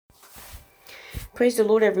Praise the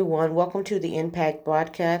Lord, everyone. Welcome to the Impact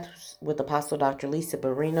Broadcast with Apostle Dr. Lisa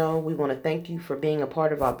Barrino. We want to thank you for being a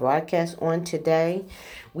part of our broadcast on today.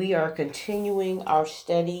 We are continuing our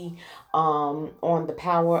study on the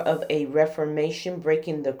power of a reformation,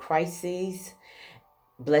 breaking the crises,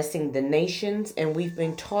 blessing the nations, and we've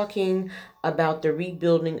been talking about the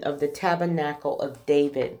rebuilding of the tabernacle of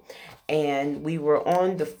David. And we were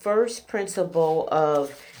on the first principle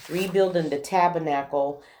of rebuilding the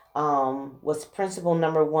tabernacle. Was principle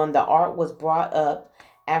number one. The ark was brought up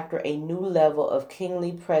after a new level of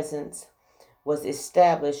kingly presence was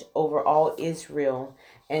established over all Israel.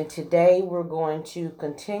 And today we're going to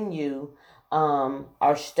continue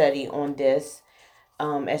our study on this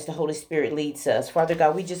as the Holy Spirit leads us. Father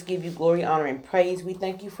God, we just give you glory, honor, and praise. We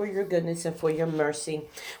thank you for your goodness and for your mercy.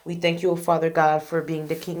 We thank you, Father God, for being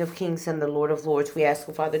the King of Kings and the Lord of Lords. We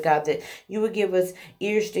ask, Father God, that you would give us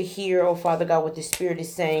ears to hear, Father God, what the Spirit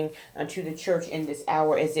is saying unto the church in this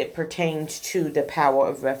hour as it pertains to the power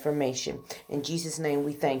of reformation. In Jesus' name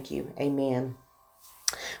we thank you. Amen.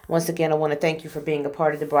 Once again, I want to thank you for being a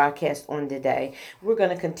part of the broadcast on today. We're going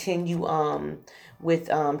to continue with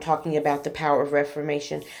talking about the power of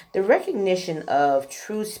reformation. The recognition of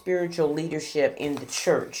true spiritual leadership in the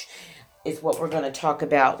church is what we're going to talk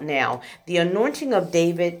about now. The anointing of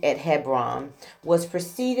David at Hebron was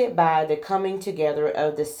preceded by the coming together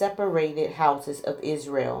of the separated houses of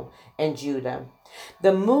Israel and Judah.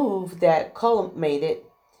 The move that culminated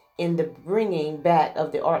in the bringing back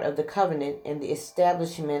of the Ark of the Covenant and the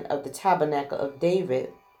establishment of the Tabernacle of David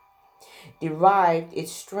derived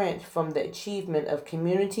its strength from the achievement of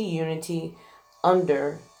community unity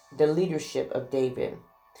under the leadership of David.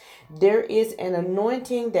 There is an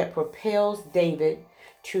anointing that propels David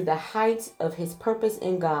to the heights of his purpose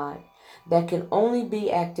in God that can only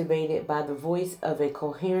be activated by the voice of a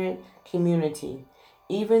coherent community.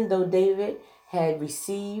 Even though David had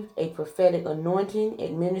received a prophetic anointing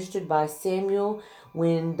administered by Samuel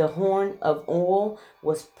when the horn of oil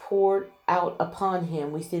was poured out upon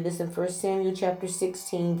him. We see this in 1 Samuel chapter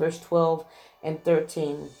 16, verse 12 and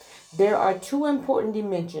 13. There are two important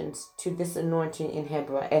dimensions to this anointing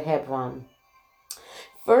at Hebron.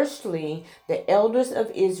 Firstly, the elders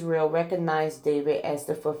of Israel recognized David as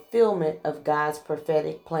the fulfillment of God's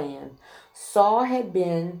prophetic plan. Saul had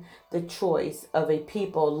been the choice of a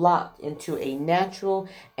people locked into a natural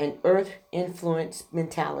and earth-influenced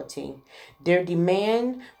mentality. Their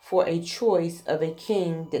demand for a choice of a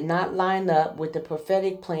king did not line up with the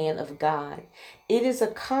prophetic plan of God. It is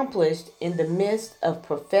accomplished in the midst of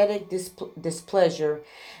prophetic displeasure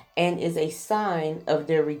and is a sign of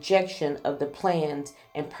their rejection of the plans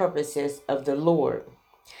and purposes of the Lord.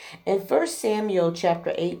 In 1 Samuel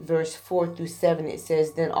chapter 8, verse 4 through 7, it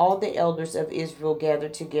says, Then all the elders of Israel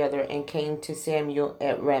gathered together and came to Samuel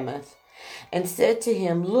at Ramoth, and said to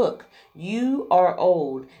him, Look, you are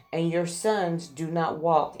old, and your sons do not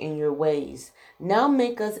walk in your ways. Now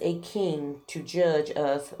make us a king to judge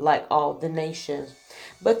us like all the nations.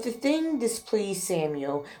 But the thing displeased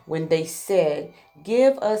Samuel when they said,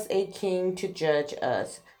 Give us a king to judge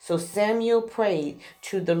us. So Samuel prayed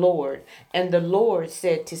to the Lord, and the Lord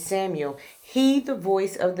said to Samuel, Heed the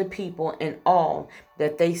voice of the people in all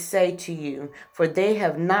that they say to you, for they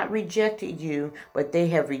have not rejected you, but they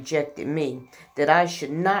have rejected me, that I should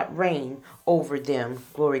not reign over them.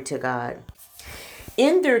 Glory to God.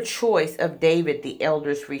 In their choice of David, the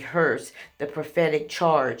elders rehearsed the prophetic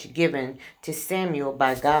charge given to Samuel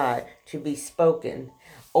by God to be spoken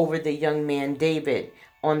over the young man David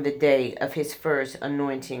on the day of his first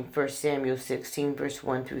anointing, 1 Samuel 16, verse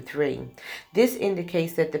 1 through 3. This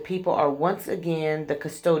indicates that the people are once again the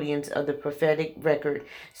custodians of the prophetic record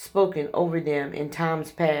spoken over them in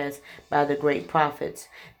times past by the great prophets.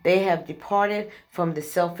 They have departed from the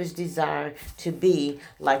selfish desire to be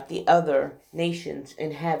like the other nations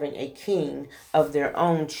in having a king of their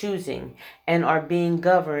own choosing and are being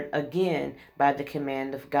governed again by the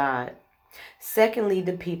command of God. Secondly,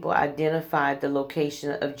 the people identified the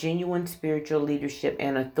location of genuine spiritual leadership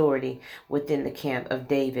and authority within the camp of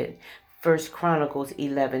David. 1 Chronicles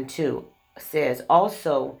 11:2 says,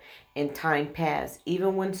 Also, in time past,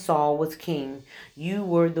 even when Saul was king, you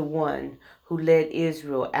were the one who led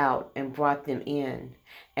Israel out and brought them in.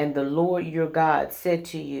 And the Lord your God said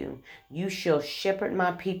to you, You shall shepherd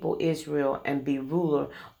my people Israel and be ruler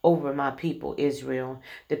over my people Israel.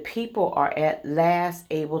 The people are at last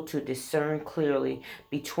able to discern clearly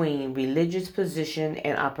between religious position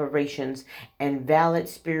and operations and valid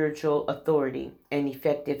spiritual authority and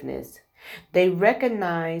effectiveness. They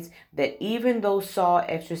recognize that even though Saul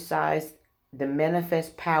exercised the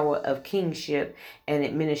manifest power of kingship and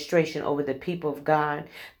administration over the people of God,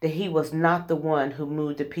 that he was not the one who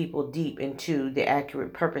moved the people deep into the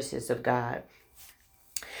accurate purposes of God.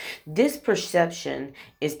 This perception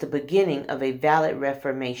is the beginning of a valid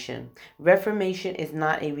reformation. Reformation is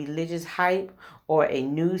not a religious hype or a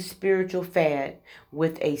new spiritual fad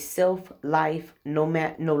with a self-life no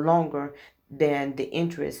longer than the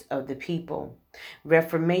interests of the people.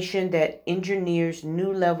 Reformation that engineers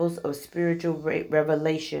new levels of spiritual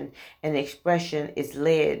revelation and expression is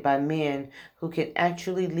led by men who can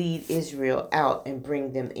actually lead Israel out and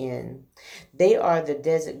bring them in. They are the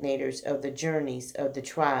designators of the journeys of the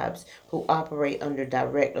tribes who operate under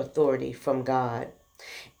direct authority from God.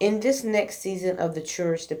 In this next season of the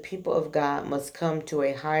church, the people of God must come to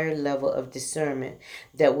a higher level of discernment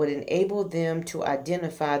that would enable them to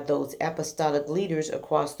identify those apostolic leaders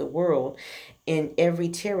across the world in every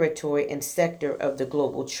territory and sector of the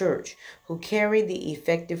global church who carry the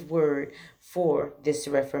effective word for this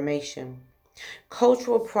reformation.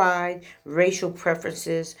 Cultural pride, racial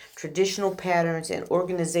preferences, traditional patterns, and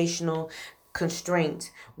organizational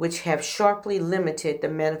constraints, which have sharply limited the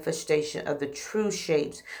manifestation of the true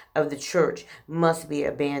shapes of the church, must be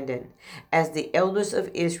abandoned. As the elders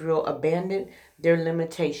of Israel abandoned their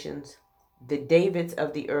limitations, the Davids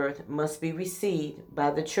of the earth must be received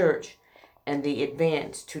by the church, and the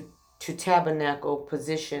advance to tabernacle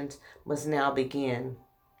positions must now begin.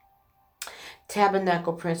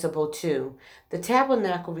 Tabernacle Principle 2. The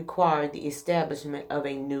tabernacle required the establishment of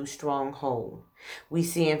a new stronghold. We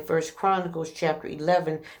see in 1 Chronicles chapter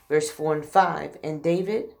 11, verse 4 and 5, and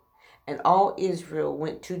David and all Israel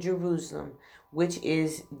went to Jerusalem, which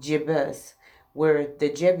is Jebus, where the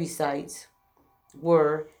Jebusites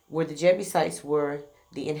were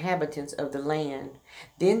the inhabitants of the land.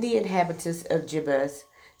 Then the inhabitants of Jebus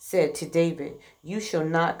said to David, "You shall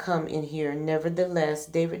not come in here." Nevertheless,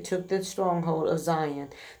 David took the stronghold of Zion,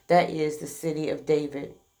 that is, the city of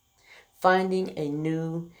David, finding a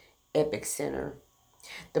new epic center.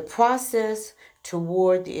 The process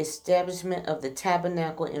toward the establishment of the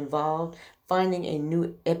tabernacle involved finding a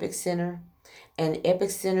new epic center. An epic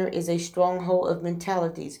center is a stronghold of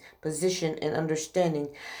mentalities, position, and understanding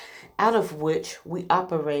out of which we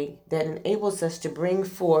operate that enables us to bring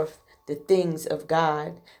forth the things of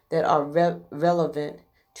God that are relevant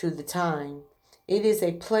to the time. It is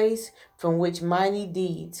a place from which mighty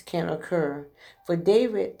deeds can occur. For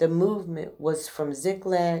David, the movement was from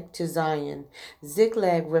Ziklag to Zion.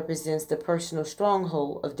 Ziklag represents the personal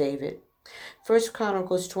stronghold of David. First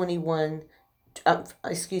Chronicles 12:1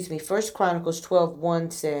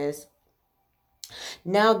 says,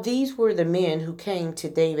 "Now these were the men who came to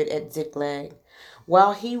David at Ziklag,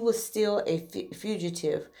 while he was still a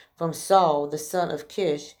fugitive from Saul the son of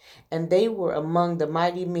Kish, and they were among the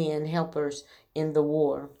mighty men helpers in the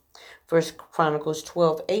war." First Chronicles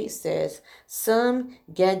 12:8 says, "Some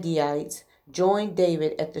Gadiites joined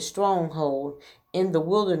David at the stronghold in the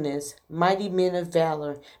wilderness, mighty men of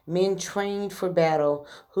valor, men trained for battle,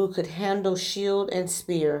 who could handle shield and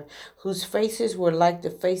spear, whose faces were like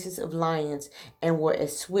the faces of lions and were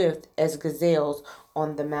as swift as gazelles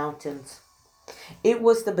on the mountains." It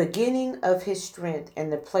was the beginning of his strength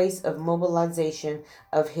and the place of mobilization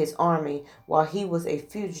of his army while he was a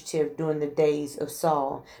fugitive during the days of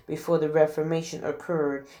Saul, before the Reformation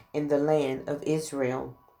occurred in the land of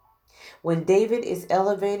Israel. When David is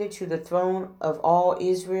elevated to the throne of all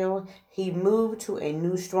Israel, he moved to a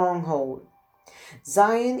new stronghold.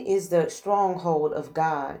 Zion is the stronghold of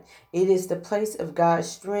God. It is the place of God's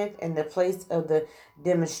strength and the place of the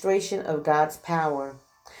demonstration of God's power.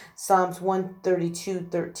 Psalms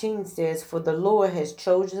 132:13 says, "For the Lord has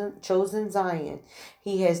chosen Zion.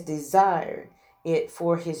 He has desired it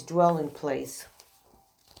for his dwelling place."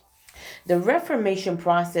 The Reformation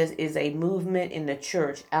process is a movement in the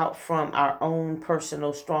church out from our own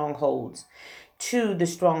personal strongholds to the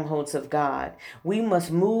strongholds of God. We must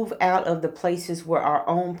move out of the places where our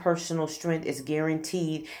own personal strength is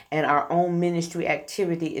guaranteed and our own ministry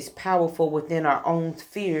activity is powerful within our own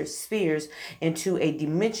spheres into a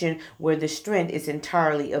dimension where the strength is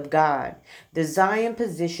entirely of God. The Zion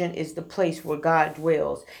position is the place where God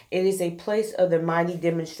dwells. It is a place of the mighty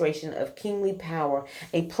demonstration of kingly power,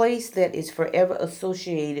 a place that is forever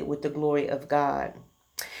associated with the glory of God.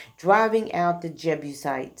 Driving out the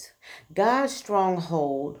Jebusites. God's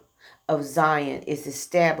stronghold of Zion is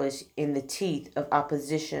established in the teeth of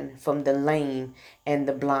opposition from the lame and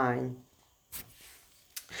the blind.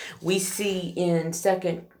 We see in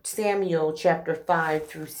 2 Samuel chapter 5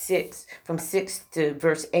 through 6, from 6 to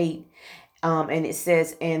verse 8, And it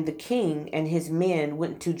says, and the king and his men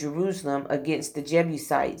went to Jerusalem against the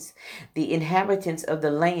Jebusites, the inhabitants of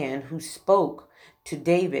the land, who spoke to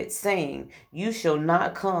David, saying, you shall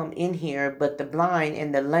not come in here, but the blind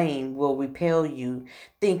and the lame will repel you,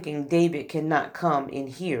 thinking David cannot come in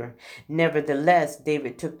here. Nevertheless,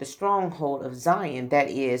 David took the stronghold of Zion, that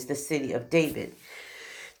is, the city of David.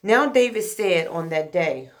 Now David said on that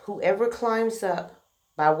day, whoever climbs up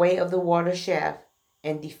by way of the water shaft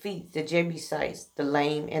and defeats the Jebusites, the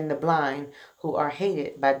lame and the blind, who are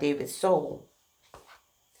hated by David's soul,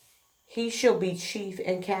 he shall be chief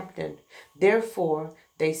and captain. Therefore,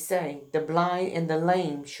 they say, the blind and the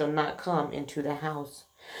lame shall not come into the house.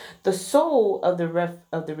 The soul of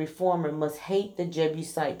the reformer must hate the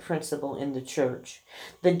Jebusite principle in the church.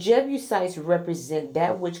 The Jebusites represent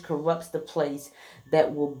that which corrupts the place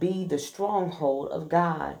that will be the stronghold of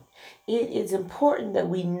God. It is important that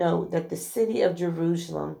we note that the city of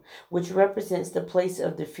Jerusalem, which represents the place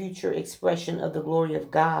of the future expression of the glory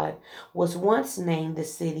of God, was once named the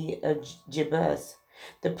city of Jebus,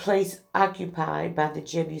 the place occupied by the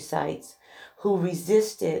Jebusites, who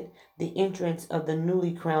resisted the entrance of the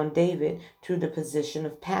newly crowned David to the position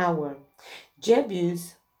of power.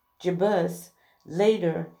 Jebus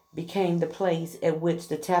later became the place at which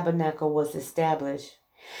the tabernacle was established.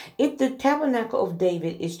 If the tabernacle of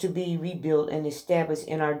David is to be rebuilt and established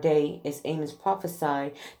in our day, as Amos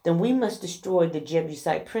prophesied, then we must destroy the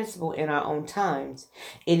Jebusite principle in our own times.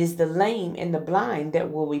 It is the lame and the blind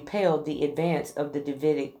that will repel the advance of the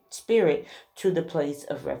Davidic spirit to the place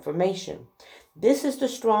of reformation. This is the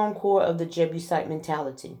strong core of the Jebusite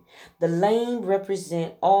mentality. The lame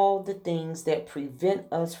represent all the things that prevent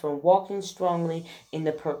us from walking strongly in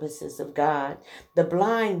the purposes of God. The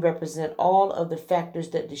blind represent all of the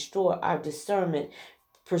factors that destroy our discernment,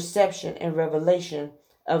 perception, and revelation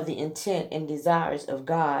of the intent and desires of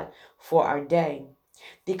God for our day.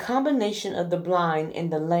 The combination of the blind and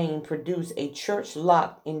the lame produce a church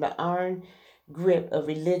locked in the iron grip of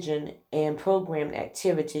religion and programmed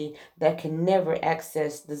activity that can never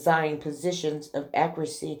access desiring positions of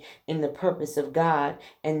accuracy in the purpose of God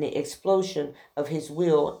and the explosion of his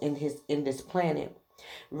will in this planet.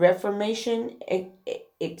 Reformation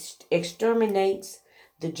exterminates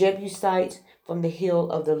the Jebusites from the hill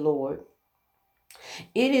of the Lord.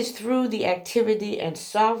 It is through the activity and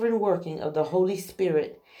sovereign working of the Holy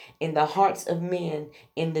Spirit in the hearts of men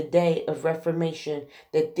in the day of Reformation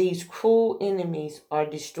that these cruel enemies are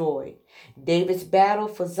destroyed. David's battle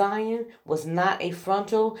for Zion was not a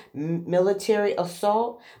frontal military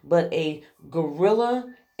assault, but a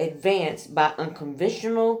guerrilla advance by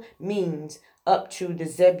unconventional means up to the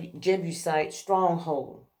Jebusite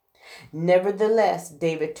stronghold. Nevertheless,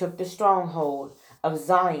 David took the stronghold of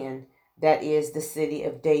Zion, that is the city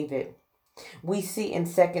of David. We see in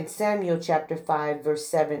 2 Samuel chapter 5 verse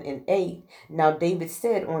 7 and 8, now David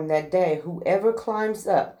said on that day, whoever climbs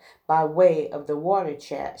up by way of the water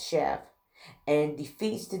shaft and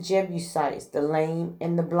defeats the Jebusites, the lame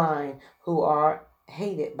and the blind, who are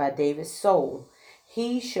hated by David's soul,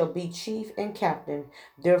 he shall be chief and captain.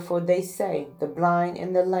 Therefore they say, the blind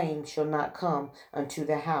and the lame shall not come unto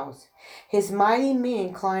the house. His mighty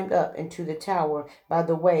men climbed up into the tower by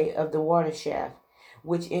the way of the water shaft,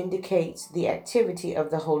 which indicates the activity of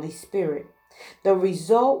the Holy Spirit. The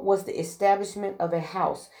result was the establishment of a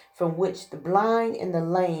house from which the blind and the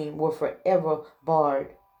lame were forever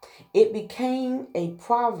barred. It became a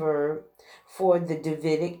proverb for the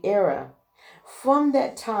Davidic era. From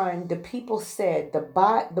that time, the people said, the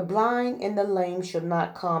blind and the lame shall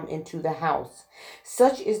not come into the house.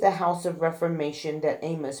 Such is the house of reformation that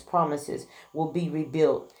Amos promises will be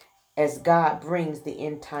rebuilt as God brings the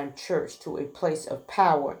end-time church to a place of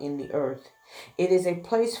power in the earth. It is a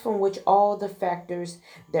place from which all the factors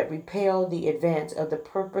that repel the advance of the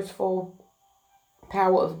purposeful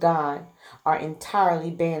power of God are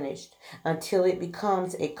entirely banished until it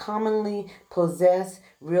becomes a commonly possessed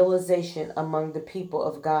realization among the people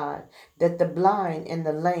of God that the blind and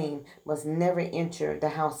the lame must never enter the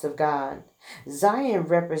house of God. Zion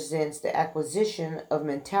represents the acquisition of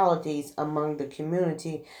mentalities among the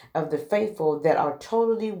community of the faithful that are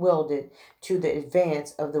totally welded to the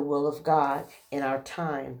advance of the will of God in our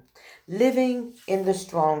time. Living in the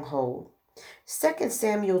stronghold. 2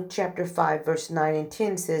 Samuel chapter 5 verse 9 and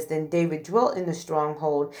 10 says, then David dwelt in the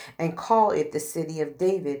stronghold and called it the city of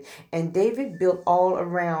David. And David built all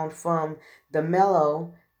around from the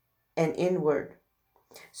Millo and inward.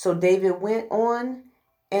 So David went on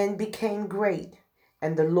and became great,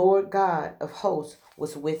 and the Lord God of hosts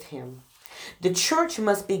was with him. The church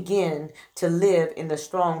must begin to live in the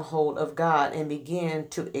stronghold of God and begin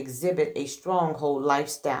to exhibit a stronghold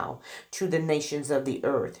lifestyle to the nations of the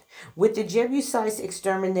earth. With the Jebusites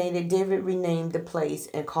exterminated, David renamed the place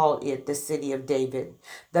and called it the City of David.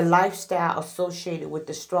 The lifestyle associated with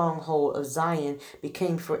the stronghold of Zion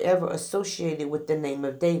became forever associated with the name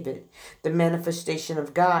of David. The manifestation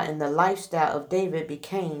of God and the lifestyle of David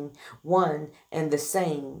became one and the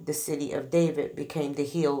same. The City of David became the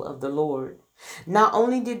hill of the Lord. Not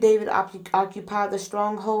only did David occupy the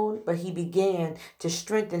stronghold, but he began to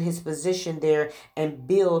strengthen his position there and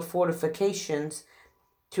build fortifications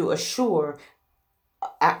to assure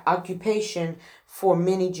occupation for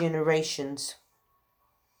many generations.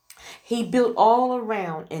 He built all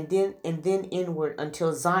around and then inward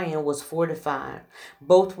until Zion was fortified,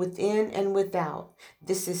 both within and without.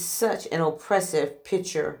 This is such an oppressive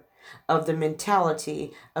picture of the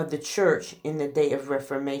mentality of the church in the day of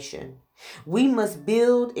Reformation. We must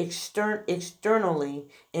build externally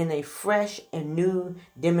in a fresh and new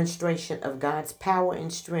demonstration of God's power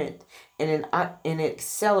and strength in an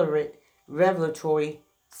accelerate revelatory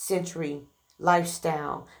century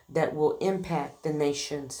lifestyle that will impact the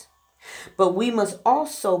nations. But we must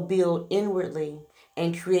also build inwardly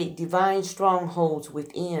and create divine strongholds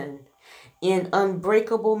within, in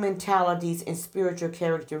unbreakable mentalities and spiritual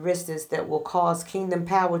characteristics that will cause kingdom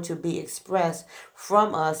power to be expressed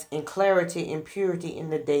from us in clarity and purity in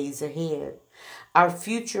the days ahead. Our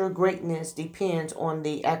future greatness depends on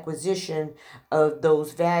the acquisition of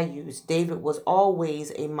those values. David was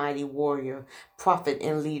always a mighty warrior, prophet,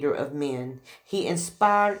 and leader of men. He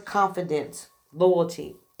inspired confidence,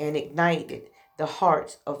 loyalty, and ignited the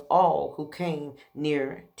hearts of all who came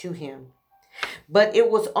near to him. But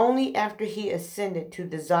it was only after he ascended to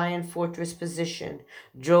the Zion fortress position,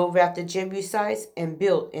 drove out the Jebusites, and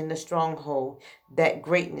built in the stronghold that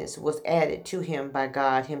greatness was added to him by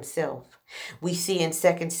God himself. We see in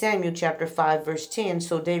 2 Samuel chapter 5 verse 10,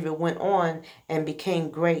 so David went on and became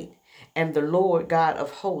great, and the Lord God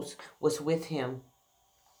of hosts was with him.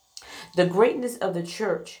 The greatness of the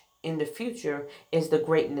church in the future is the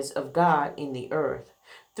greatness of God in the earth.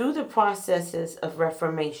 Through the processes of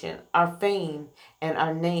reformation, our fame and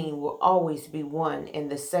our name will always be one and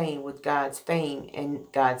the same with God's fame and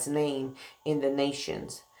God's name in the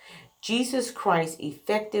nations. Jesus Christ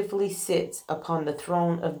effectively sits upon the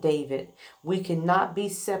throne of David. We cannot be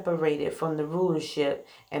separated from the rulership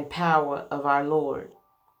and power of our Lord.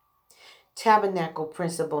 Tabernacle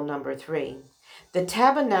principle number 3. The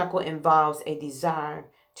tabernacle involves a desire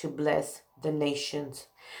to bless the nations.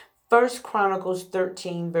 1 Chronicles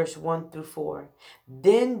 13 verse 1 through 4.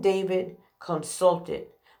 Then David consulted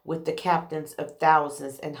with the captains of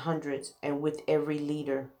thousands and hundreds and with every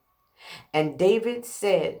leader. And David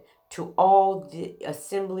said to all the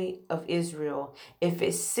assembly of Israel, if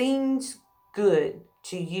it seems good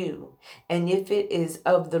to you, and if it is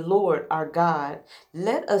of the Lord our God,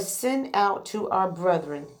 let us send out to our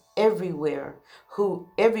brethren everywhere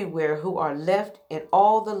who are left in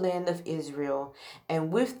all the land of Israel,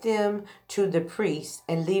 and with them to the priests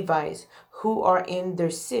and Levites who are in their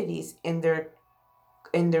cities in their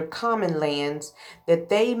common lands, that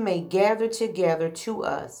they may gather together to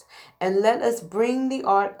us, and let us bring the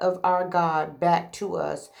ark of our God back to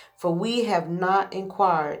us, for we have not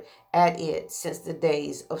inquired at it since the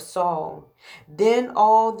days of Saul. Then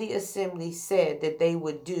all the assembly said that they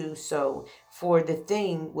would do so, for the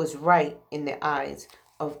thing was right in the eyes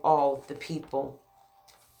of all the people.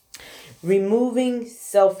 Removing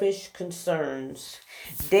selfish concerns.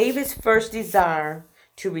 David's first desire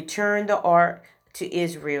to return the ark to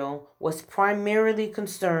Israel was primarily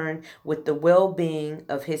concerned with the well-being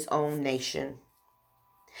of his own nation.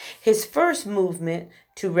 His first movement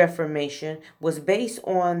to reformation was based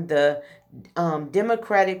on the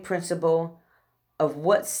democratic principle of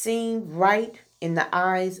what seemed right in the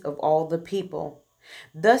eyes of all the people.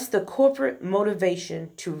 Thus, the corporate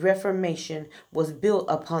motivation to reformation was built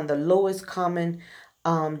upon the lowest common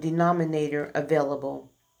denominator available.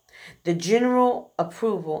 The general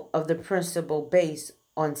approval of the principle based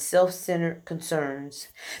on self-centered concerns.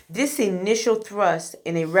 This initial thrust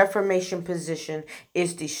in a Reformation position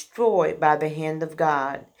is destroyed by the hand of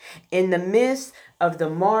God. In the midst of the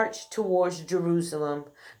march towards Jerusalem,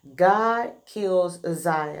 God kills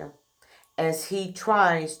Uzziah as he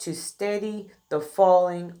tries to steady the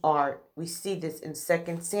falling ark. We see this in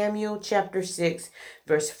 2 Samuel chapter 6,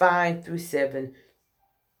 verse 5 through 7.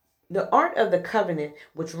 The Ark of the Covenant,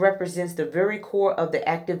 which represents the very core of the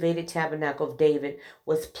activated tabernacle of David,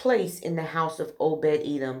 was placed in the house of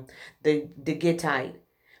Obed-Edom, the Gittite,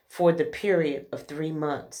 for the period of 3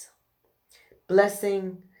 months.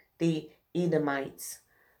 Blessing the Edomites.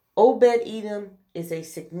 Obed-Edom is a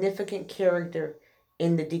significant character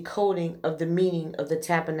in the decoding of the meaning of the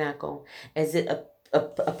tabernacle as it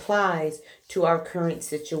applies to our current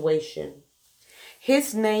situation.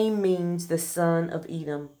 His name means the son of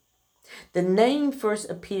Edom. The name first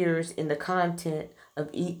appears in the content of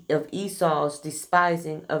Esau's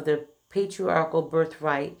despising of the patriarchal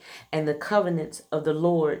birthright and the covenants of the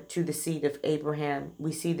Lord to the seed of Abraham.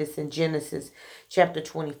 We see this in Genesis chapter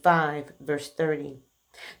 25, verse 30.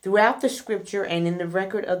 Throughout the scripture and in the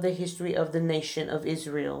record of the history of the nation of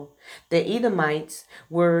Israel, the Edomites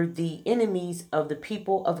were the enemies of the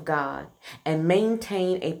people of God and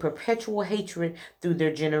maintained a perpetual hatred through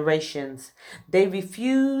their generations. They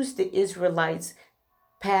refused the Israelites'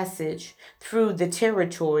 passage through the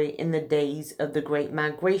territory in the days of the great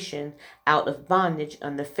migration out of bondage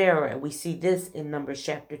under Pharaoh. We see this in Numbers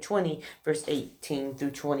chapter 20, verse 18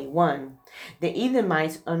 through 21. The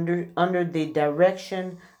Edomites, under the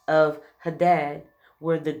direction of Hadad,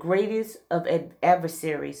 were the greatest of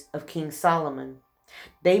adversaries of King Solomon.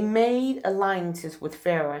 They made alliances with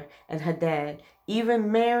Pharaoh and Hadad,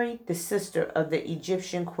 even married the sister of the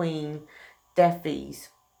Egyptian queen Daphnis.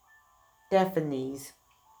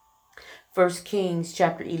 1 Kings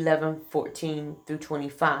chapter 11, 14 through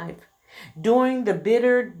 25. During the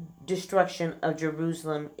bitter destruction of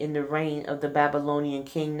Jerusalem in the reign of the Babylonian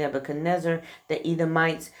king Nebuchadnezzar, the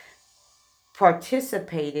Edomites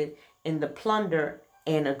participated in the plunder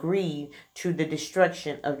and agreed to the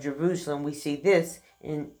destruction of Jerusalem. We see this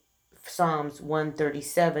in Psalms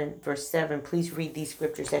 137, verse 7. Please read these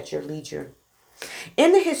scriptures at your leisure.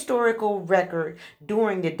 In the historical record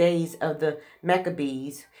during the days of the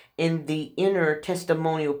Maccabees, in the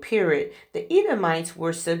intertestamental period, the Edomites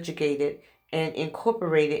were subjugated and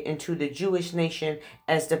incorporated into the Jewish nation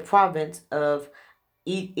as the province of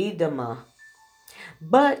Edom,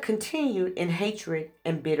 but continued in hatred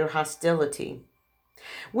and bitter hostility.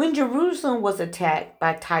 When Jerusalem was attacked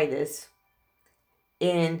by Titus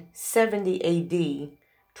in 70 AD,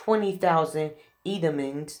 20,000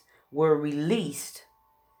 Edomites were released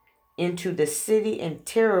into the city and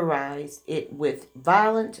terrorized it with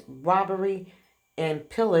violent robbery and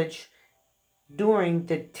pillage during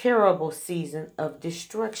the terrible season of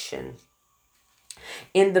destruction.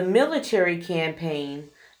 In the military campaign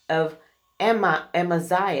of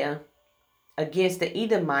Amaziah against the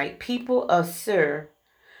Edomite people of Seir,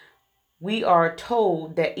 we are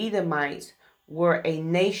told that Edomites were a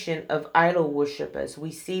nation of idol worshippers. We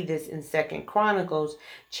see this in 2 Chronicles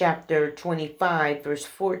chapter 25, verse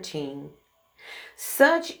 14.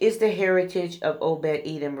 Such is the heritage of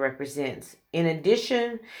Obed-Edom represents. In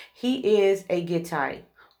addition, he is a Gittite,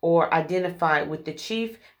 or identified with the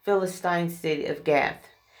chief Philistine city of Gath,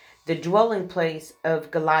 the dwelling place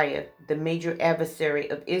of Goliath, the major adversary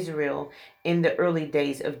of Israel in the early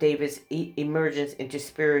days of David's emergence into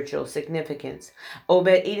spiritual significance.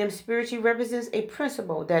 Obed-Edom spiritually represents a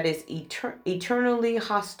principle that is eternally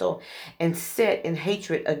hostile and set in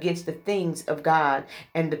hatred against the things of God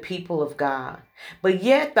and the people of God. But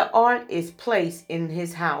yet the art is placed in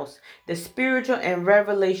his house. The spiritual and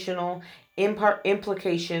revelational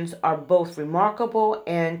implications are both remarkable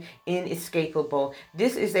and inescapable.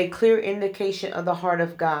 This is a clear indication of the heart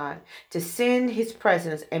of God to send his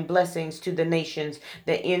presence and blessings to the nations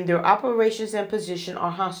that in their operations and position are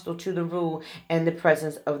hostile to the rule and the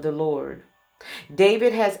presence of the Lord.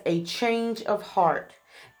 David has a change of heart,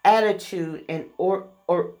 attitude, and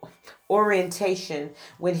orientation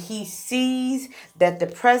when he sees that the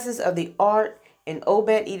presence of the ark in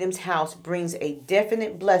Obed-Edom's house brings a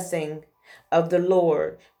definite blessing of the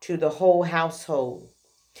Lord to the whole household.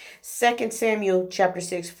 2 Samuel chapter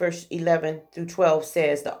 6 verse 11 through 12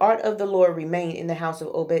 says, the ark of the Lord remained in the house of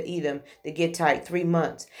Obed-Edom the Gittite 3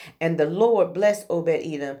 months, and the Lord blessed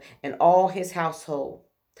Obed-Edom and all his household.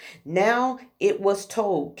 Now it was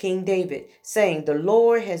told King David, saying, the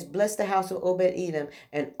Lord has blessed the house of Obed-Edom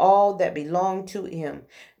and all that belonged to him,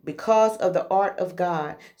 because of the ark of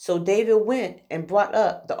God. So David went and brought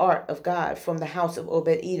up the ark of God from the house of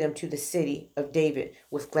Obed-Edom to the city of David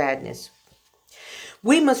with gladness.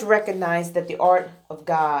 We must recognize that the ark of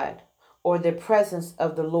God, or the presence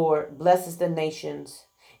of the Lord, blesses the nations.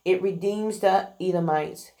 It redeems the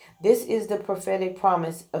Edomites. This is the prophetic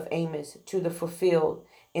promise of Amos to the fulfilled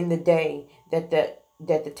in the day that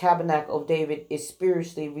the tabernacle of David is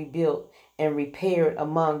spiritually rebuilt and repaired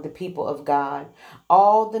among the people of God.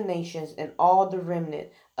 All the nations and all the remnant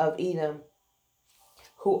of Edom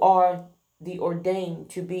who are the ordained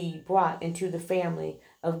to be brought into the family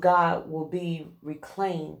of God will be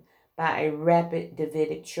reclaimed by a rapid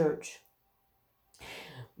Davidic church.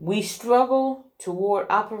 We struggle toward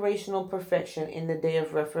operational perfection in the day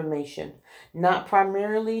of Reformation, not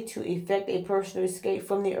primarily to effect a personal escape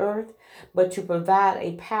from the earth, but to provide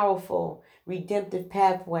a powerful, redemptive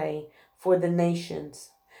pathway for the nations.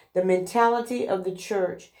 The mentality of the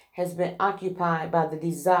church has been occupied by the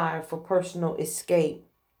desire for personal escape.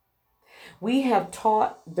 We have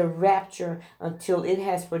taught the rapture until it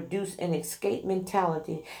has produced an escape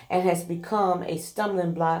mentality and has become a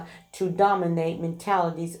stumbling block to dominate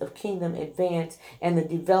mentalities of kingdom advance and the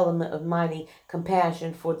development of mighty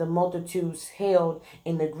compassion for the multitudes held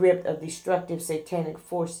in the grip of destructive satanic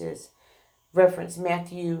forces. Reference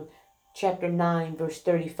Matthew chapter 9, verse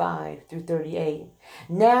 35 through 38.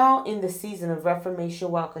 Now, in the season of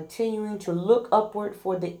Reformation, while continuing to look upward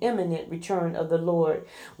for the imminent return of the Lord,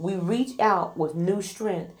 we reach out with new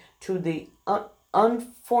strength to the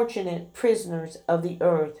unfortunate prisoners of the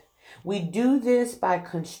earth. We do this by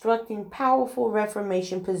constructing powerful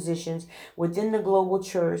Reformation positions within the global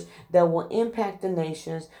church that will impact the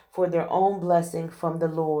nations for their own blessing from the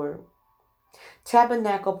Lord.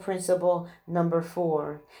 Tabernacle principle number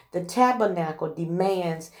 4. The tabernacle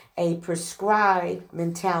demands a prescribed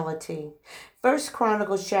mentality. First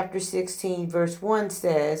Chronicles chapter 16 verse 1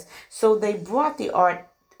 says, "So they brought the ark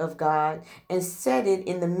of God and set it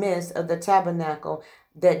in the midst of the tabernacle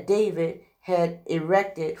that David had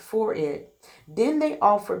erected for it. Then they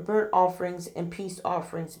offered burnt offerings and peace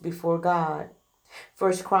offerings before God."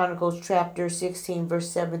 First Chronicles chapter 16 verse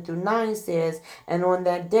 7 through 9 says, "And on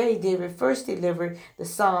that day David first delivered the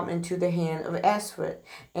psalm into the hand of Asaph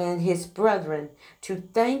and his brethren to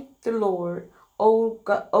thank the Lord.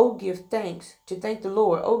 Give thanks to thank the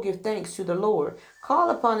Lord. Oh, give thanks to the Lord. Call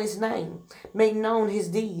upon his name. Make known his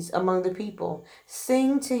deeds among the people.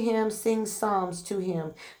 Sing to him, sing psalms to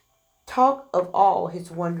him. Talk of all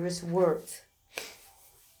his wondrous works."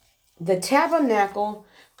 The tabernacle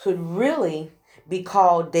could really be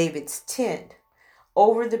called David's tent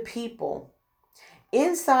over the people.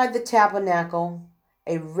 Inside the tabernacle,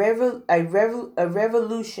 a revolution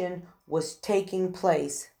was taking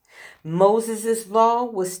place. Moses' law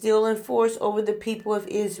was still in force over the people of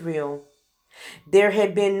Israel. There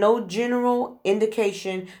had been no general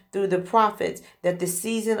indication through the prophets that the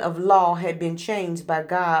season of law had been changed by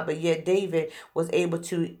God, but yet David was able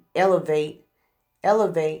to elevate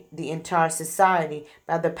the entire society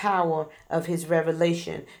by the power of his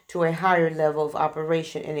revelation to a higher level of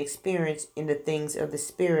operation and experience in the things of the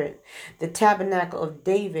Spirit. The tabernacle of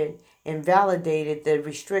David invalidated the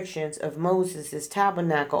restrictions of Moses'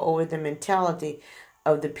 tabernacle over the mentality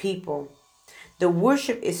of the people. The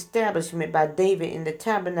worship establishment by David in the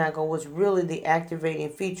tabernacle was really the activating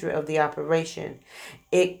feature of the operation.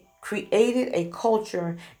 It created a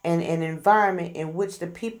culture and an environment in which the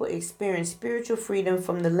people experienced spiritual freedom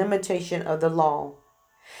from the limitation of the law.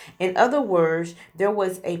 In other words, there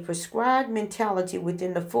was a prescribed mentality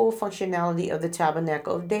within the full functionality of the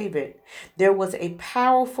tabernacle of David. There was a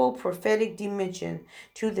powerful prophetic dimension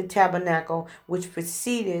to the tabernacle which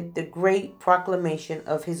preceded the great proclamation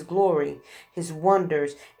of his glory, his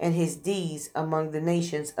wonders, and his deeds among the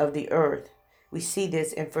nations of the earth. We see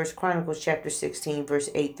this in First Chronicles chapter 16, verse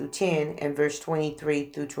 8 through 10, and verse 23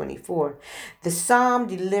 through 24. The psalm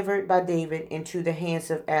delivered by David into the hands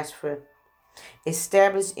of Asaph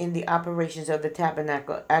established in the operations of the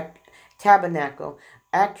tabernacle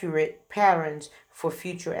accurate patterns for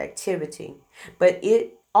future activity. But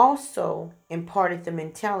it also imparted the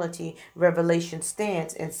mentality, revelation,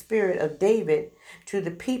 stance, and spirit of David to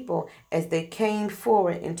the people as they came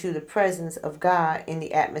forward into the presence of God in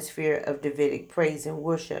the atmosphere of Davidic praise and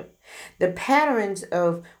worship. The patterns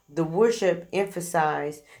of the worship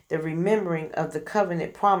emphasize the remembering of the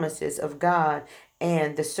covenant promises of God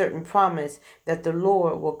and the certain promise that the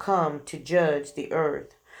Lord will come to judge the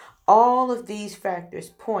earth. All of these factors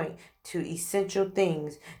point to essential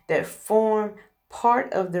things that form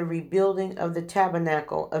part of the rebuilding of the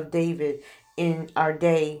tabernacle of David in our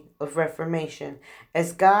day of Reformation,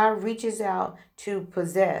 as God reaches out to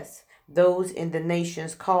possess those in the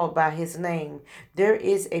nations called by his name. There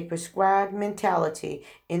is a prescribed mentality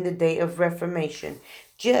in the day of Reformation,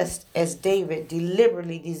 just as David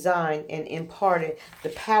deliberately designed and imparted the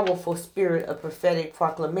powerful spirit of prophetic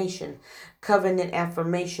proclamation, covenant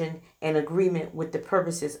affirmation, and agreement with the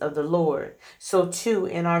purposes of the Lord. So too,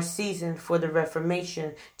 in our season for the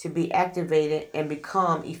Reformation to be activated and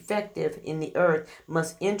become effective in the earth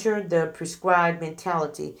must enter the prescribed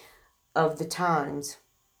mentality of the times.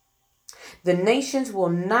 The nations will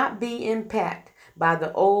not be impacted by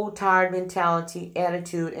the old tired mentality,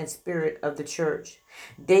 attitude, and spirit of the church.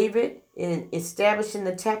 David, in establishing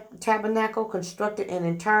the tabernacle, constructed an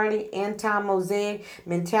entirely anti-Mosaic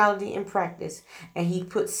mentality and practice, and he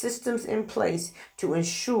put systems in place to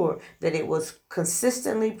ensure that it was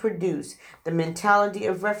consistently produced. The mentality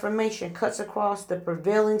of Reformation cuts across the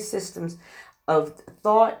prevailing systems of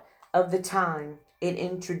thought of the time. It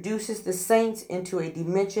introduces the saints into a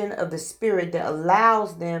dimension of the spirit that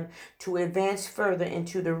allows them to advance further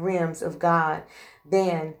into the realms of God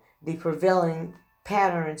than the prevailing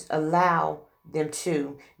patterns allow them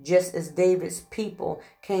to, just as David's people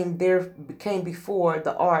came before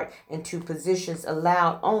the ark into positions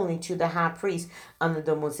allowed only to the high priest under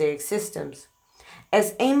the Mosaic systems.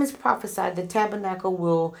 As Amos prophesied, the tabernacle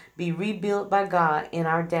will be rebuilt by God in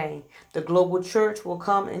our day. The global church will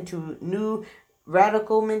come into new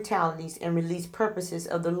radical mentalities and release purposes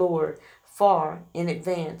of the Lord far in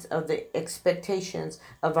advance of the expectations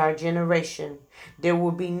of our generation. There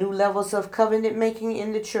will be new levels of covenant making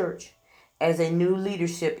in the church as a new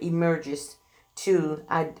leadership emerges to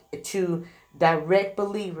direct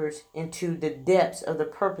believers into the depths of the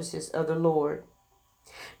purposes of the Lord.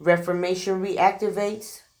 Reformation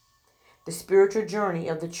reactivates the spiritual journey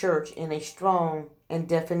of the church in a strong and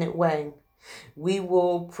definite way. We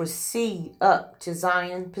will proceed up to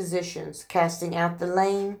Zion positions, casting out the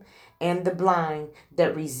lame and the blind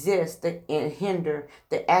that resist and hinder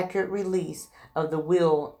the accurate release of the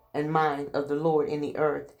will and mind of the Lord in the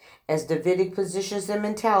earth. As Davidic positions and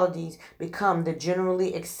mentalities become the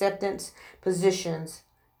generally acceptance processions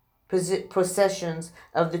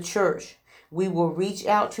of the church, we will reach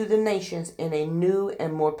out to the nations in a new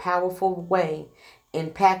and more powerful way,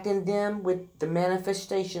 impacting them with the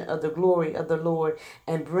manifestation of the glory of the Lord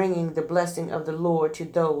and bringing the blessing of the Lord to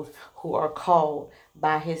those who are called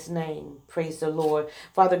by his name. Praise the Lord.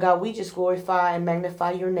 Father God, we just glorify and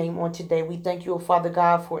magnify your name on today. We thank you, Father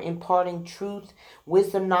God, for imparting truth,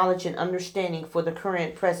 wisdom, knowledge, and understanding for the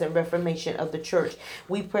current, present reformation of the church.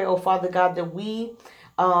 We pray, oh Father God, that we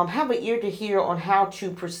have an ear to hear on how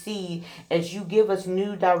to proceed as you give us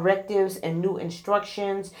new directives and new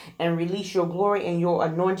instructions and release your glory and your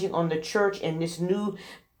anointing on the church and this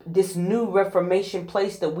new reformation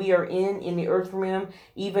place that we are in the earth realm.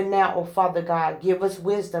 Even now, oh Father God, give us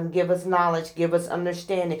wisdom, give us knowledge, give us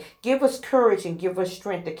understanding, give us courage, and give us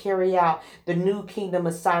strength to carry out the new kingdom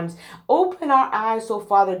assignments. Open our eyes, oh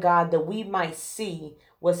Father God, that we might see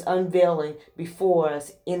what's unveiling before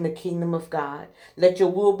us in the kingdom of God. Let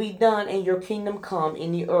your will be done and your kingdom come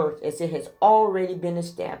in the earth as it has already been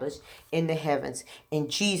established in the heavens. In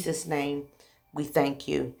Jesus' name, we thank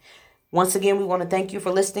you. Once again, we want to thank you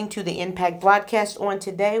for listening to the Impact broadcast on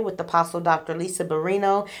today with Apostle Dr. Lisa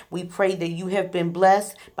Barrino. We pray that you have been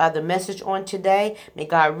blessed by the message on today. May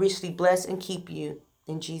God richly bless and keep you.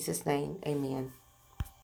 In Jesus' name, amen.